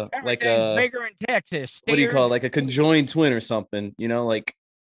Everything's bigger in Texas. what do you call it? Stairs- Like a conjoined twin or something, like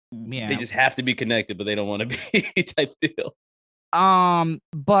Yeah. they just have to be connected, but they don't want to be type deal.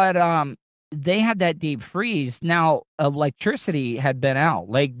 But they had that deep freeze. Now electricity had been out.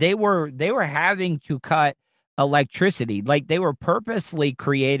 Like they were having to cut electricity. Like they were purposely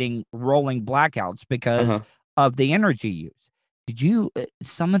creating rolling blackouts because Uh-huh. of the energy use. Did you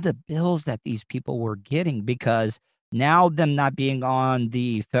some of the bills that these people were getting because now them not being on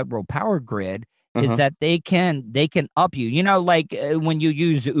the federal power grid Uh-huh. is that they can up you. Like when you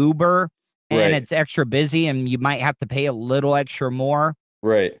use Uber and Right. it's extra busy and you might have to pay a little extra more.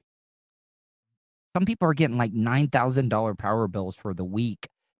 Right. Some people are getting like $9,000 power bills for the week.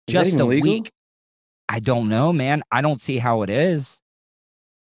 Is that Just even a legal? week. I don't know, man. I don't see how it is.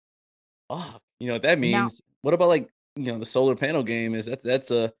 Oh, you know what that Now- means? What about like the solar panel game?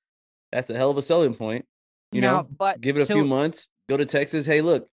 That's a hell of a selling point. Now, but Give it a few months. Go to Texas. Hey,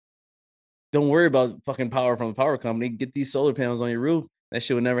 look, don't worry about fucking power from a power company. Get these solar panels on your roof. That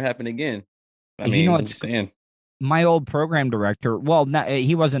shit would never happen again. I You mean, know I'm what's just saying. my old program director, well,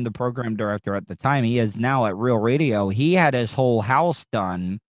 he wasn't the program director at the time. He is now at Real Radio. He had his whole house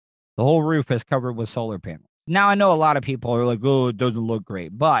done. The whole roof is covered with solar panels. Now, I know a lot of people are like, oh, it doesn't look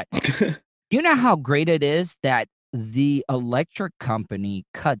great. But you know how great it is that the electric company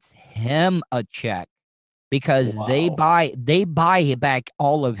cuts him a check because they Wow. buy back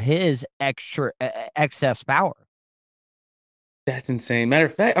all of his excess power. That's insane. Matter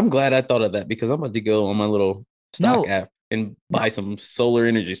of fact, I'm glad I thought of that because I'm about to go on my little stock app and buy some solar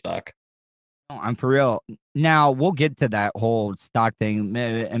energy stock. No, I'm for real. Now we'll get to that whole stock thing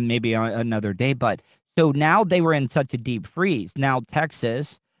and maybe another day. But so now they were in such a deep freeze. Now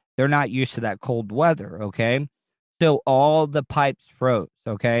Texas, they're not used to that cold weather. Okay, so all the pipes froze.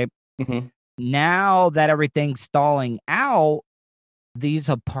 Okay, Mm-hmm. now that everything's stalling out, these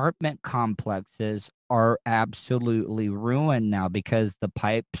apartment complexes are absolutely ruined now because the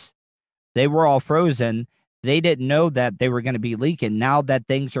pipes, they were all frozen. They didn't know that they were going to be leaking. Now that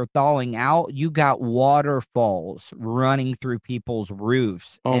things are thawing out, you got waterfalls running through people's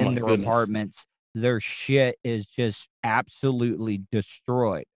roofs Oh in my their goodness. apartments. Their shit is just absolutely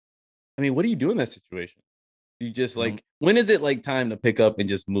destroyed. I mean, what do you do in that situation? You just like, when is it like time to pick up and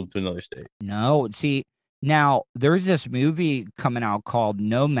just move to another state? No, see, now there's this movie coming out called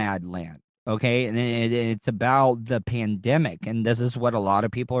Nomadland. Okay, and it's about the pandemic, and this is what a lot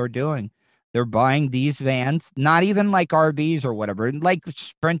of people are doing. They're buying these vans, not even like RVs or whatever, like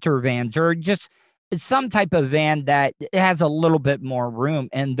Sprinter vans or just some type of van that has a little bit more room,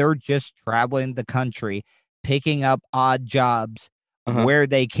 and they're just traveling the country, picking up odd jobs where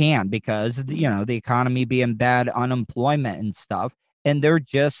they can because the economy being bad, unemployment and stuff, and they're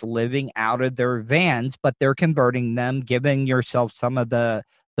just living out of their vans, but they're converting them, giving yourself some of the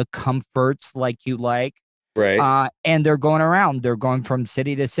comforts like you like. Right. And they're going around. They're going from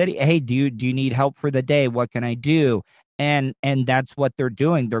city to city. Hey, do you need help for the day? What can I do? And that's what they're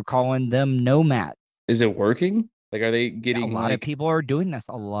doing. They're calling them nomads. Is it working? Like, are they A getting lot of like, people are doing this.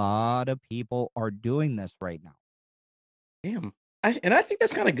 A lot of people are doing this right now. damn. I think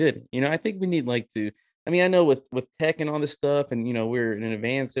that's kind of good. I think we need like to, I mean, I know with tech and all this stuff and, we're in an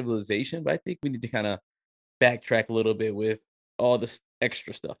advanced civilization, but I think we need to kind of backtrack a little bit with all this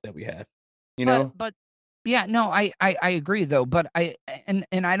extra stuff that we have, But yeah, no, I agree though. But and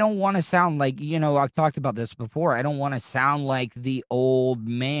I don't want to sound like, I've talked about this before. I don't want to sound like the old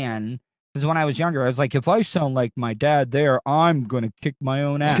man. Because when I was younger, I was like, if I sound like my dad there, I'm gonna kick my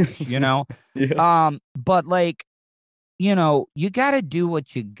own ass, Yeah. But like, you gotta do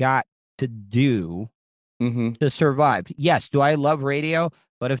what you got to do Mm-hmm. to survive. Yes, do I love radio?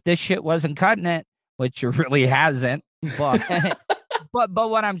 But if this shit wasn't cutting it, which it really hasn't, but but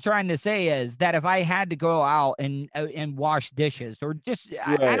what I'm trying to say is that if I had to go out and wash dishes or just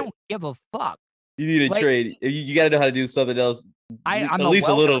I Right. don't give a fuck. You need a Like- trade. You got to know how to do something else. I'm at a least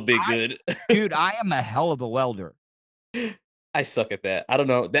a welder. little bit good. Dude, I am a hell of a welder. I suck at that. I don't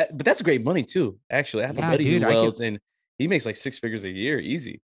know that, but that's great money too. Actually, I have a Yeah, buddy dude, who I could- welds, and he makes like 6 figures a year,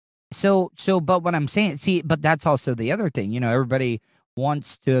 easy. So but what I'm saying, see, but that's also the other thing, everybody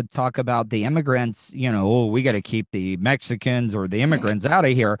wants to talk about the immigrants, oh, we got to keep the Mexicans or the immigrants out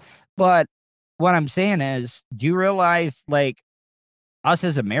of here. But what I'm saying is, do you realize, like, us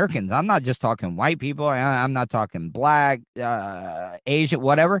as Americans, I'm not just talking white people, I'm not talking black, Asian,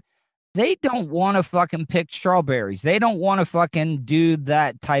 whatever. They don't want to fucking pick strawberries. They don't want to fucking do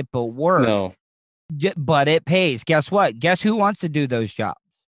that type of work. No, But it pays. Guess what? Guess who wants to do those jobs?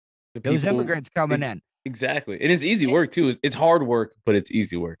 the Those people- immigrants coming in. Exactly, and it's easy work too. It's hard work, but it's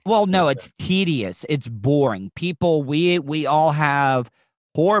easy work. Well, no, it's tedious. It's boring. People, we all have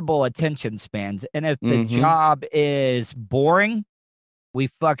horrible attention spans, and if the Mhm. job is boring, we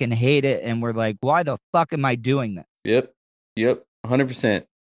fucking hate it, and we're like, why the fuck am I doing this? Yep, 100%.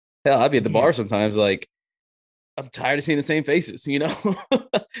 Hell, I'd be at the Yeah. bar sometimes, like I'm tired of seeing the same faces. Shit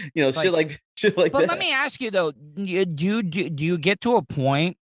like But that. let me ask you though, do you get to a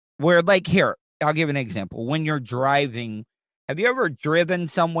point where, like, here, I'll give an example. When you're driving, have you ever driven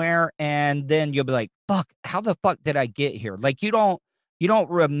somewhere and then you'll be like, fuck, how the fuck did I get here? Like, you don't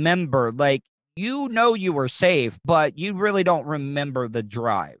remember, like, you were safe, but you really don't remember the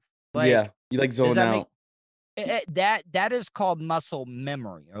drive. Like, Yeah, You like Does zone that make out. that is called muscle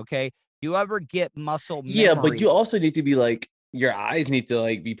memory? Okay. Do you ever get muscle Yeah, but memory? you also need to be like your eyes need to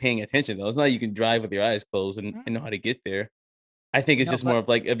like be paying attention though. It's not like you can drive with your eyes closed Mm, and know how to get there. I think it's No, just more of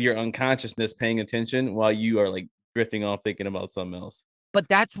like of your unconsciousness paying attention while you are like drifting off thinking about something else. but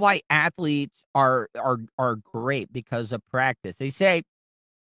that's why athletes are great because of practice. They say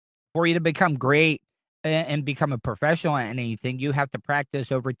for you to become great and become a professional at anything, you have to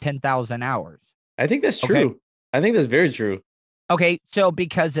practice over 10,000 hours. I think that's Okay. true. I think that's very true. Okay. So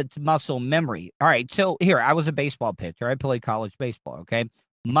because it's muscle memory. All right. So here, I was a baseball pitcher. I played college baseball. Okay.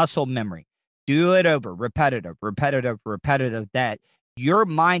 Muscle memory. Do it over, repetitive, repetitive, repetitive, that your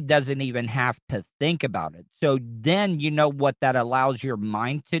mind doesn't even have to think about it. So then you know what that allows your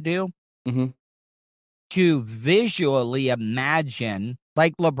mind to do? Mhm. To visually imagine,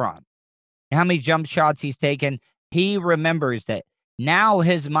 like LeBron, how many jump shots he's taken. He remembers that. Now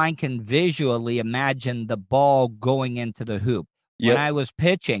his mind can visually imagine the ball going into the hoop. When Yep. I was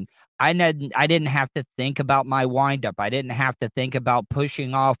pitching, I didn't have to think about my windup. I didn't have to think about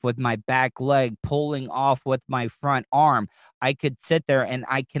pushing off with my back leg, pulling off with my front arm. I could sit there and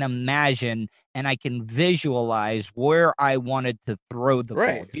I can imagine and I can visualize where I wanted to throw the ball.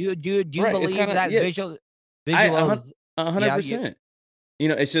 Right. Do you Right. It's believe kind of that yeah. I visual? a hundred Yeah, you, percent. You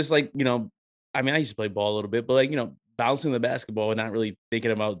know, it's just like, I mean, I used to play ball a little bit, but like, bouncing the basketball and not really thinking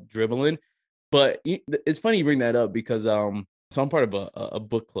about dribbling. But it's funny you bring that up because so I'm part of a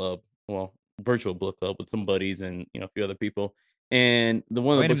book club, well, virtual book club with some buddies and a few other people. And the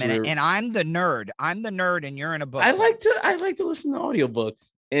one of the wait a books we minute. were And I'm the nerd. I'm the nerd, and you're in a book club. I like to listen to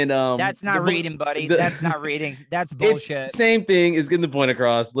audiobooks. And That's the not book reading, buddy. the That's not reading. That's it's bullshit. same thing is getting the point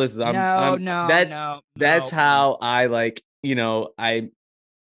across. Listen, No, I'm no, that's no. how I like, I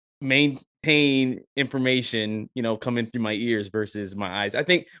maintain information, coming through my ears versus my eyes. I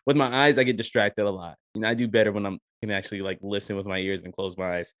think with my eyes, I get distracted a lot. I do better when I'm can actually like listen with my ears and close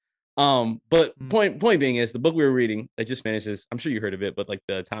my eyes. But Mm. point being is the book we were reading, I just finished this. I'm sure you heard of it, but like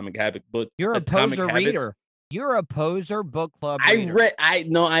the Atomic Habit book, You're a Atomic poser Habits. reader. You're a poser book club I reader. read. I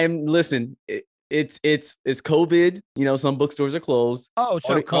no. I am. Listen. It's COVID. Some bookstores are closed. Oh,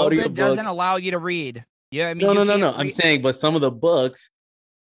 so Audio- COVID audiobook. doesn't allow you to read. Yeah, I mean, No, you no, no, can't no. I'm read- saying, but some of the books,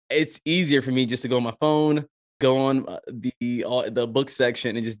 it's easier for me just to go on my phone, go on the book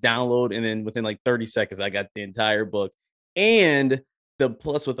section, and just download, and then within like 30 seconds, I got the entire book. And the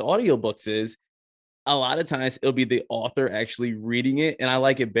plus with audiobooks is a lot of times it'll be the author actually reading it, and I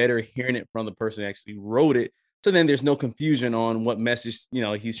like it better hearing it from the person who actually wrote it. So then there's no confusion on what message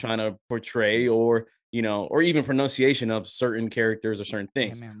he's trying to portray, or or even pronunciation of certain characters or certain Hey,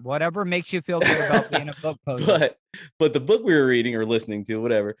 things. man, whatever makes you feel good about being a book poser. But the book we were reading or listening to,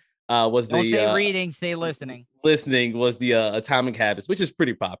 whatever, was Don't the say reading, say listening. listening was the Atomic Habits, which is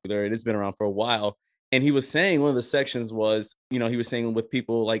pretty popular and it's been around for a while. And he was saying one of the sections was, he was saying with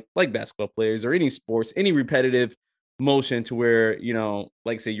people like basketball players or any sports, any repetitive motion to where,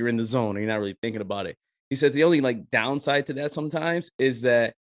 like say you're in the zone and you're not really thinking about it. He said the only like downside to that sometimes is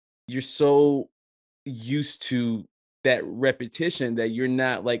that you're so used to that repetition that you're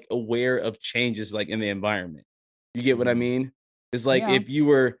not like aware of changes like in the environment. You get what I mean? It's like Yeah. if you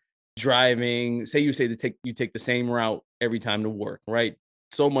were driving, say you take the same route every time to work, right?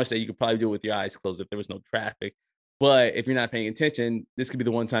 So much that you could probably do it with your eyes closed if there was no traffic. But if you're not paying attention, this could be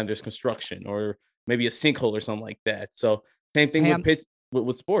the one time there's construction or maybe a sinkhole or something like that. So same thing Hey,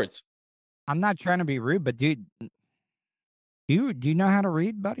 with sports. I'm not trying to be rude, but dude, do you know how to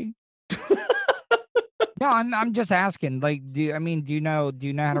read, buddy? No, I'm just asking. Like, do you know how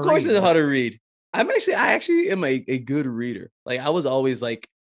to Of course, read? it's how to read. I actually am a good reader. Like I was always like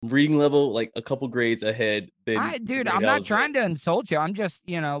reading level like a couple grades ahead. Dude, I'm not trying to insult you. I'm just,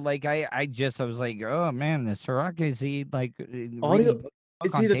 like I was like, oh man, the Sirach, is he like Audio. reading book See,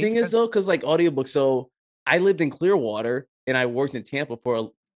 on the tapes? thing is though, because like audiobooks. So I lived in Clearwater and I worked in Tampa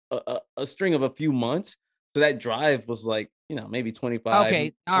for a string of a few months. So that drive was like maybe 25.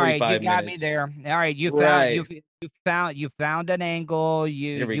 Okay, all right, you 45 got me minutes. there. All right, Right. you found an angle.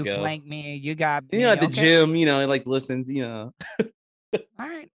 There we You go. flanked me. You got me. At the Okay. gym, it like listens. All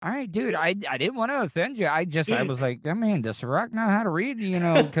right, dude. I didn't want to offend you. I was like, I mean, does Sirach know how to read?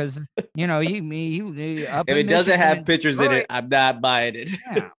 Because he up If in it doesn't Michigan have and pictures in it, Detroit, I'm not buying it.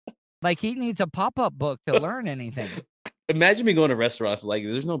 yeah, like he needs a pop-up book to learn anything. Imagine me going to restaurants like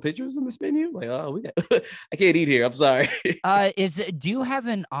there's no pictures in this menu. Like, oh, I can't eat here. I'm sorry. Do you have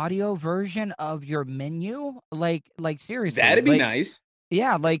an audio version of your menu? Like seriously, That'd be like, nice.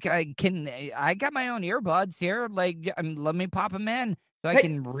 Yeah, like I got my own earbuds here. Like, let me pop them in so I Hey.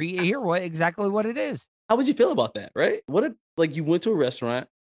 can hear exactly what it is. How would you feel about that? Right? What if like you went to a restaurant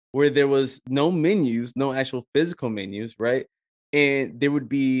where there was no menus, no actual physical menus, right? And there would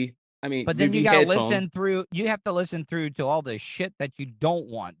be, I mean, But there'd then you be gotta headphones. listen through. You have to listen through to all the shit that you don't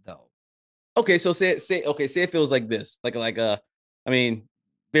want, though. Okay, so say it feels like this, like I mean,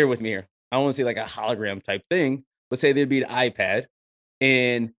 bear with me here. I don't want to say like a hologram type thing, but say there'd be an iPad,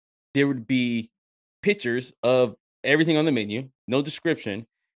 and there would be pictures of everything on the menu, no description,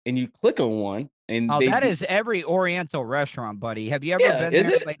 and you click on one, and Oh, they that is every Oriental restaurant, buddy. Have you ever Yeah, been is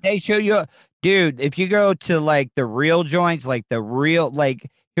there? it? Like they show you, dude. If you go to like the real joints, like the real, like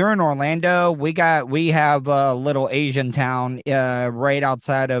here in Orlando, we have a little Asian town, right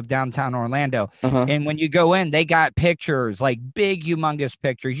outside of downtown Orlando. Uh-huh. And when you go in, they got pictures, like big, humongous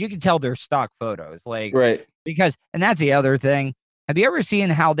pictures. You can tell they're stock photos, like right. because, and that's the other thing. Have you ever seen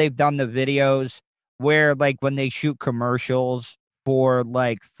how they've done the videos where, like, when they shoot commercials for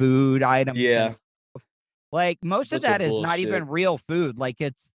like food items? Yeah. And like most of Bunch of that is not even bullshit. real food. Like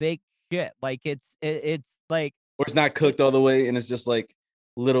it's fake shit. Like it's like Or it's not cooked all the way, and it's just like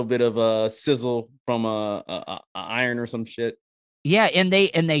a little bit of a sizzle from a iron or some shit. yeah, and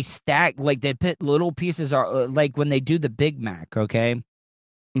they stack like they put little pieces are like when they do the Big Mac, okay?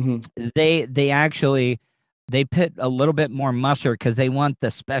 They actually they put a little bit more mustard because they want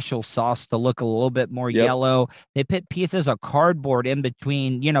the special sauce to look a little bit more Yep. yellow. They put pieces of cardboard in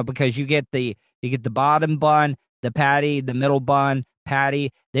between, because you get the bottom bun, the patty, the middle bun,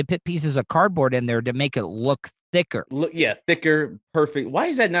 patty. They put pieces of cardboard in there to make it look thicker. Look, yeah, thicker, perfect. Why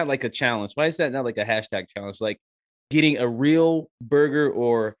is that not like a challenge? Why is that not like a hashtag challenge? Like getting a real burger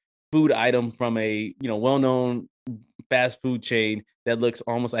or food item from a well-known fast food chain that looks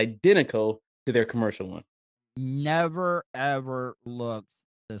almost identical to their commercial one. Never ever looks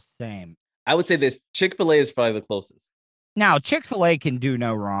the same. I would say this Chick-fil-A is probably the closest. Now, Chick-fil-A can do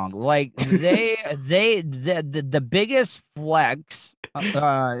no wrong. Like the biggest flex,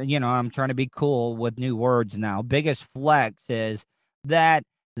 I'm trying to be cool with new words now. Biggest flex is that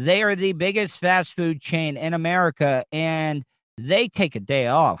they are the biggest fast food chain in America, and they take a day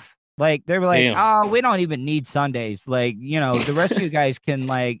off. Like they're like, Damn. oh, we don't even need Sundays. Like, the rest of you guys can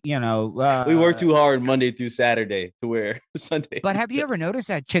We work too hard Monday through Saturday to wear Sunday. But have you ever noticed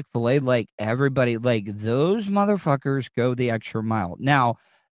that Chick-fil-A, like everybody, like those motherfuckers go the extra mile? Now,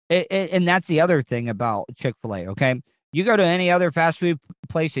 and that's the other thing about Chick-fil-A, okay? You go to any other fast food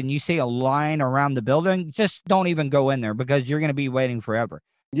place and you see a line around the building, just don't even go in there because you're going to be waiting forever.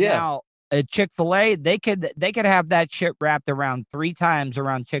 Yeah. Now, at Chick-fil-A, they could have that shit wrapped around 3 times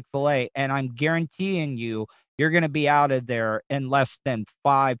around Chick-fil-A, and I'm guaranteeing you're going to be out of there in less than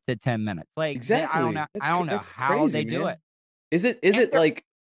 5 to 10 minutes. Like, Exactly. I don't know. I don't know That's how crazy, they do man. it. Is it like,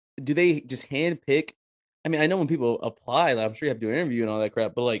 do they just hand pick? I mean, I know when people apply, like, I'm sure you have to do an interview and all that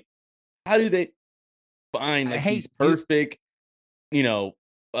crap, but like, how do they find like Hey, these dude, perfect,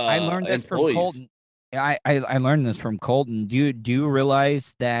 I learned this from employees? Colton. I learned this from Colton. Do you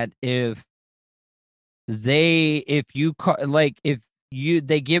realize that if they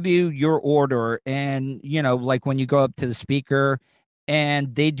give you your order and like when you go up to the speaker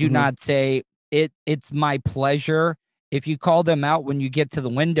and they do Mhm. not say it's my pleasure, if you call them out when you get to the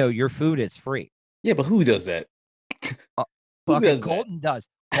window, your food is free. Yeah, but who does that? Who Fucking does that? Colton does.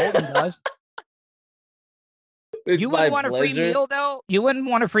 Colton does. It's You my wouldn't want a free pleasure. meal though. You wouldn't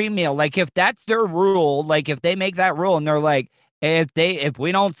want a free meal. Like if that's their rule, like if they make that rule and they're like, if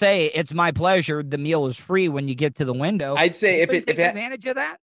we don't say it's my pleasure, the meal is free when you get to the window. I'd say you if wouldn't it take advantage of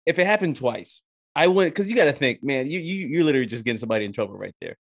that. if it happened twice, I wouldn't, because you got to think, man, you're literally just getting somebody in trouble right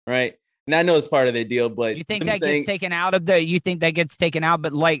there, right? And I know it's part of their deal, but You think them that saying- gets taken out of the? You think that gets taken out?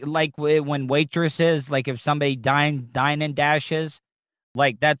 But like when waitresses, like if somebody dine and dashes,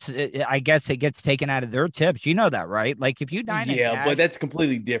 like that's I guess it gets taken out of their tips. You know that, right? Like if you dine and Yeah, dash, but that's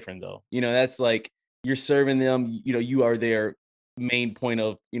completely different though. That's like you're serving them, you are their main point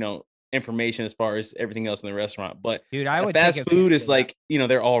of, information as far as everything else in the restaurant. But dude, I would fast take food advantage is of that. like,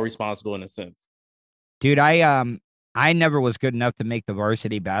 they're all responsible in a sense. Dude, I never was good enough to make the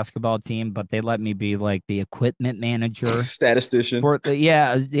varsity basketball team, but they let me be like the equipment manager. Statistician.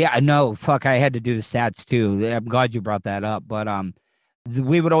 Yeah, no, fuck, I had to do the stats too. I'm glad you brought that up, but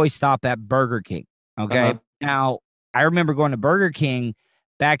we would always stop at Burger King. Okay, Uh-huh. Now I remember going to Burger King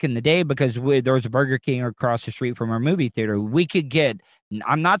back in the day because there was a Burger King across the street from our movie theater. We could get,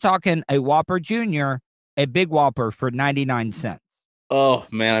 I'm not talking a Whopper Junior, a big Whopper for 99 cents. Oh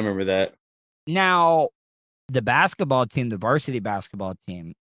man, I remember that. Now, the basketball team, the varsity basketball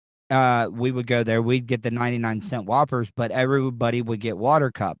team, we would go there. We'd get the 99-cent Whoppers, but everybody would get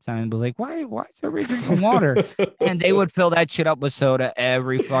water cups. And I'd be like, why is everybody drinking water? And they would fill that shit up with soda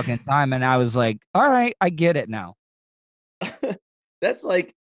every fucking time. And I was like, all right, I get it now. That's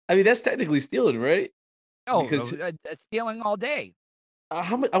like, I mean, that's technically stealing, right? Oh, Because- stealing all day.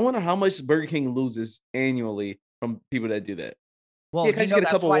 How much? I wonder how much Burger King loses annually from people that do that. Well, Yeah, can I just get a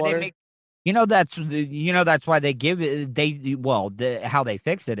that's cup of why water? they make. That's why they give it. How they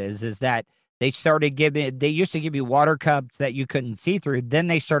fix it is that they started giving. They used to give you water cups that you couldn't see through. Then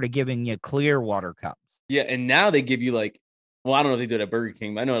they started giving you clear water cups. Yeah, and now they give you like, well, I don't know if they do it at Burger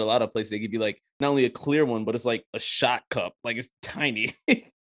King, but I know at a lot of places they give you like not only a clear one, but it's like a shot cup. Like it's tiny.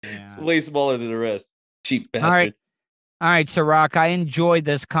 It's way smaller than the rest. Cheap bastards. right. All right, so Rock, I enjoyed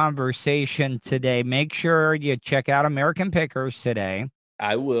this conversation today. Make sure you check out American Pickers today.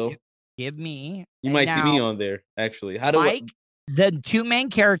 I will. Give me. You might see me now, on there, actually. How do Mike. The two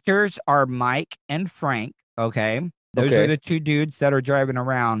main characters are Mike and Frank. Okay, those Okay. are the two dudes that are driving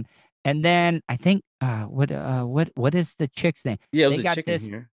around. And then I think what is the chick's name? Yeah, it was they a got chicken this-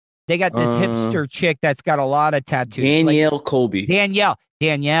 here. They got this hipster chick that's got a lot of tattoos. Danielle Colby.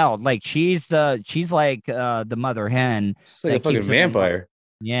 Danielle, like she's like the mother hen. She's like a that fucking keeps them in vampire.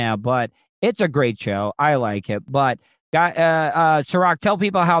 Yeah, but it's a great show. I like it. But Ciroc, tell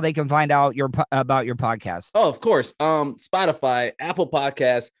people how they can find out about your podcast. Oh, of course. Spotify, Apple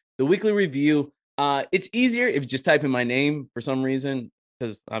Podcasts, the weekly review. It's easier if you just type in my name for some reason,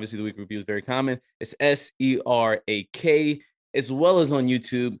 because obviously the weekly review is very common. It's SERAK, as well as on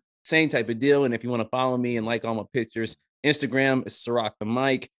YouTube. Same type of deal. And if you want to follow me and like all my pictures, Instagram is Ciroc the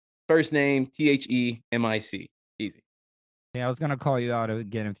Mic. First name THEMIC. Easy. Yeah, I was gonna call you out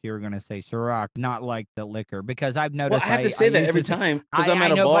again if you were gonna say Ciroc, not like the liquor, because I've Well, noticed I have to say that use every this- time because I- I'm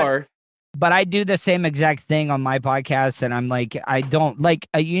at I a know, but- bar. But I do the same exact thing on my podcast, and I'm like, I don't like.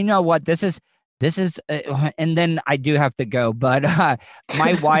 You know what? This is, and then I do have to go. But my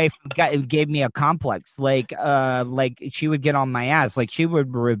wife gave me a complex. Like she would get on my ass. Like she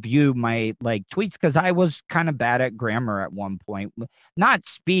would review my like tweets because I was kind of bad at grammar at one point, not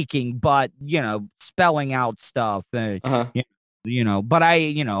speaking, but spelling out stuff. Uh-huh. But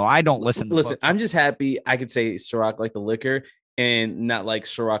I don't listen. To Listen, books. I'm just happy I could say Ciroc like the liquor and not like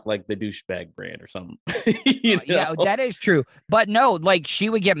Ciroc like the douchebag brand or something. Yeah, that is true. But no, like she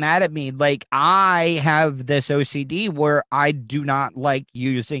would get mad at me. Like I have this OCD where I do not like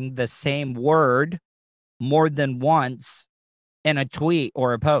using the same word more than once in a tweet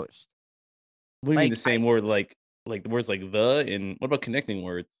or a post. What do you mean like, the same word like the words like the, and what about connecting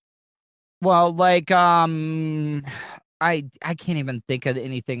words? Well, like I can't even think of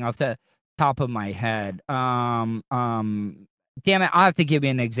anything off the top of my head. Damn it, I'll have to give you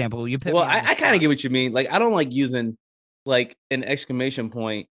an example. You put Well, me on the I kind spot. of get what you mean. Like I don't like using like an exclamation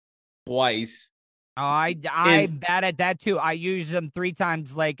point twice. Oh, I'm bad at that too. I use them 3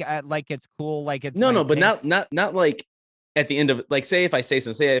 times, like it's cool, like it's my No, but thing. not like at the end of like say if I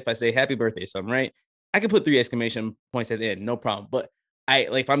say happy birthday or something, right? I can put 3 exclamation points at the end, no problem. But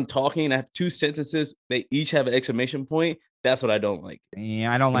if I'm talking and I have 2 sentences, they each have an exclamation point. That's what I don't like.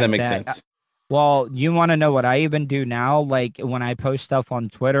 Yeah, I don't If like that makes that. sense. Well, you want to know what I even do now? Like when I post stuff on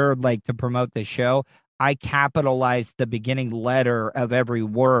Twitter, like to promote the show, I capitalize the beginning letter of every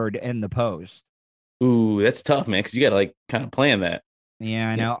word in the post. Ooh, that's tough, man, because you gotta like kind of plan that. Yeah,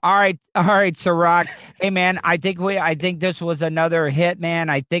 I know. All right, Ciroc. Hey, man, I think this was another hit, man.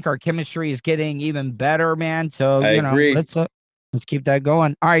 I think our chemistry is getting even better, man. So I agree. let's keep that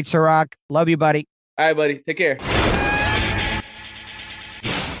going. All right, Ciroc. Love you, buddy. All right, buddy. Take care.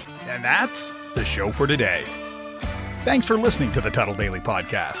 And that's the show for today. Thanks for listening to the Tuttle Daily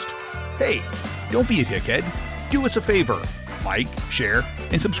Podcast. Hey, don't be a dickhead. Do us a favor. Like, share,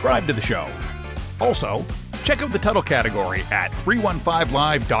 and subscribe to the show. Also, check out the Tuttle category at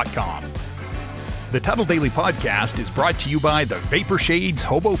 315live.com. The Tuttle Daily Podcast is brought to you by the Vapor Shades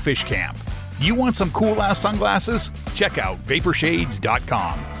Hobo Fish Camp. You want some cool-ass sunglasses? Check out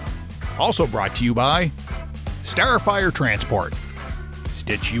vaporshades.com. Also brought to you by Starfire Transport,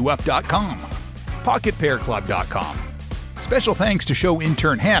 StitchYouUp.com, PocketPairClub.com. Special thanks to show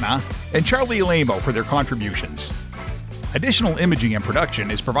intern Hannah and Charlie Alamo for their contributions. Additional imaging and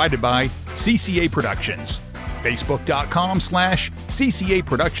production is provided by CCA Productions. Facebook.com/CCA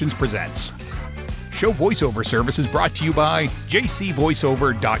Productions Presents. Show voiceover service is brought to you by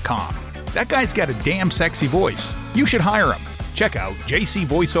JCVoiceover.com. That guy's got a damn sexy voice. You should hire him. Check out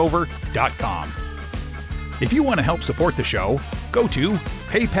JCVoiceover.com. If you want to help support the show, go to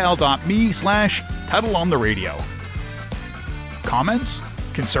paypal.me/Tuttle on the Radio. Comments?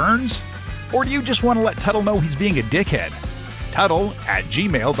 Concerns? Or do you just want to let Tuttle know he's being a dickhead?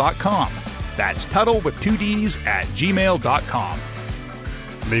 Tuttle@gmail.com. That's Tuttle with 2 D's at gmail.com.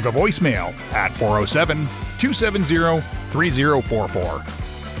 Leave a voicemail at 407-270-3044.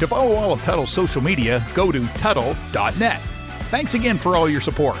 To follow all of Tuttle's social media, go to Tuttle.net. Thanks again for all your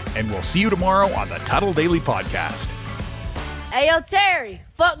support, and we'll see you tomorrow on the Tuttle Daily Podcast. Hey, yo, Terry,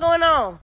 fuck going on?